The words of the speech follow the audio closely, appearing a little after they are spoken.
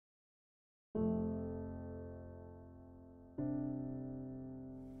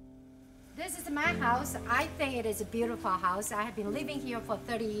This is my house. I think it is a beautiful house. I have been living here for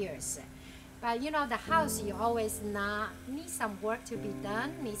 30 years. But you know, the house, you always need some work to be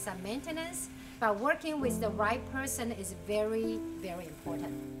done, need some maintenance. But working with the right person is very, very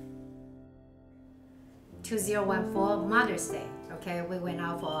important. 2014 Mother's Day, okay? We went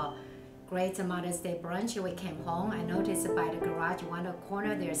out for a great Mother's Day brunch. We came home. I noticed by the garage, one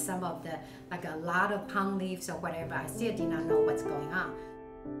corner, there's some of the, like a lot of palm leaves or whatever. I still did not know what's going on.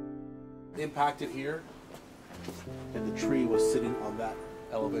 Impacted here, and the tree was sitting on that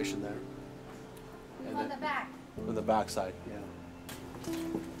elevation there. And On the back. On the back side, yeah.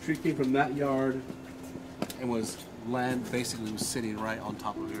 Tree came from that yard and was basically was sitting right on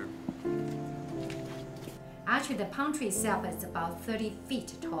top of here. Actually, the palm tree itself is about 30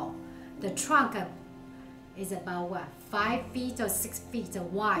 feet tall. The trunk is about what, 5 feet or 6 feet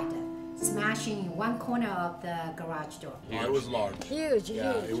wide, smashing in one corner of the garage door. Yeah, it was large. Huge,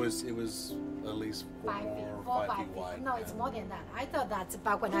 yeah, huge. It was at least 5 feet wide. No, it's more than that. I thought that's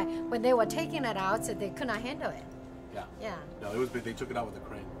about when they were taking it out, so they could not handle it. Yeah. Yeah. No, it was big. They took it out with a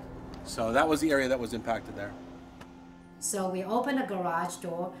crane. So that was the area that was impacted there. So we opened the garage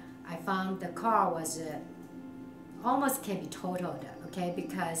door. I found the car was almost can be totaled, okay,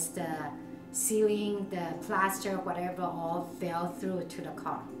 because the ceiling, the plaster, whatever, all fell through to the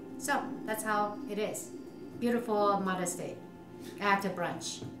car. So that's how it is. Beautiful Mother's Day after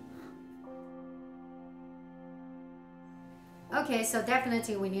brunch. Okay, so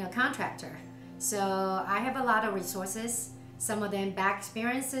definitely we need a contractor. So I have a lot of resources, some of them bad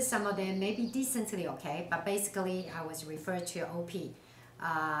experiences, some of them maybe decently okay, but basically I was referred to OP,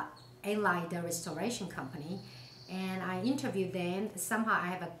 A-Light, the restoration company, and I interviewed them. Somehow I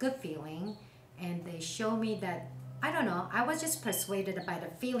have a good feeling, and they show me that, I don't know, I was just persuaded by the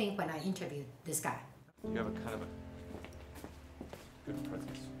feeling when I interviewed this guy. You have a kind of a good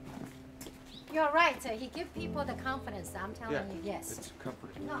presence. You're right, he gives people the confidence, I'm telling you, yes. It's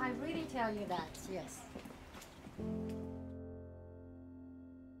comforting. No, I really tell you that, yes.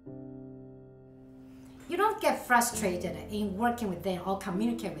 You don't get frustrated in working with them or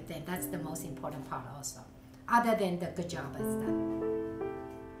communicate with them. That's the most important part also, other than the good job is done.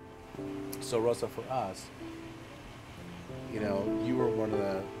 So Rosa, for us, you know, you were one of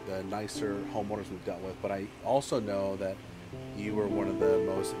the nicer homeowners we've dealt with, but I also know that you were one of the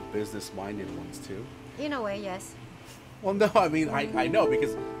most business-minded ones too. In a way, yes. Well, no, I mean, I know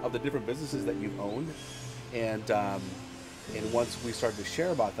because of the different businesses that you've owned, and once we started to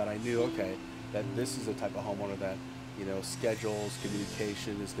share about that, I knew, okay, that this is the type of homeowner that, you know, schedules,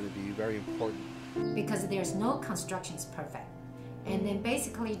 communication is going to be very important. Because there's no construction is perfect. And then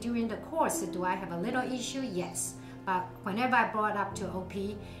basically during the course, do I have a little issue? Yes. But whenever I brought up to OP,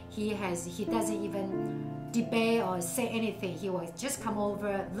 he doesn't even debate or say anything. He will just come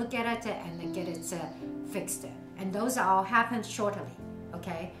over, look at it, and then get it fixed. And those all happen shortly,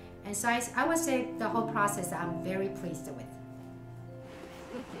 okay? And so I would say the whole process I'm very pleased with.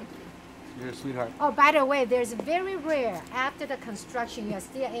 You're a sweetheart. Oh, by the way, there's very rare after the construction you're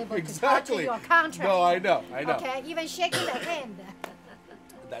still able to talk to your contractor. No, I know. Okay, even shaking the hand.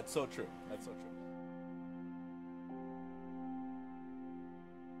 That's so true. That's so true.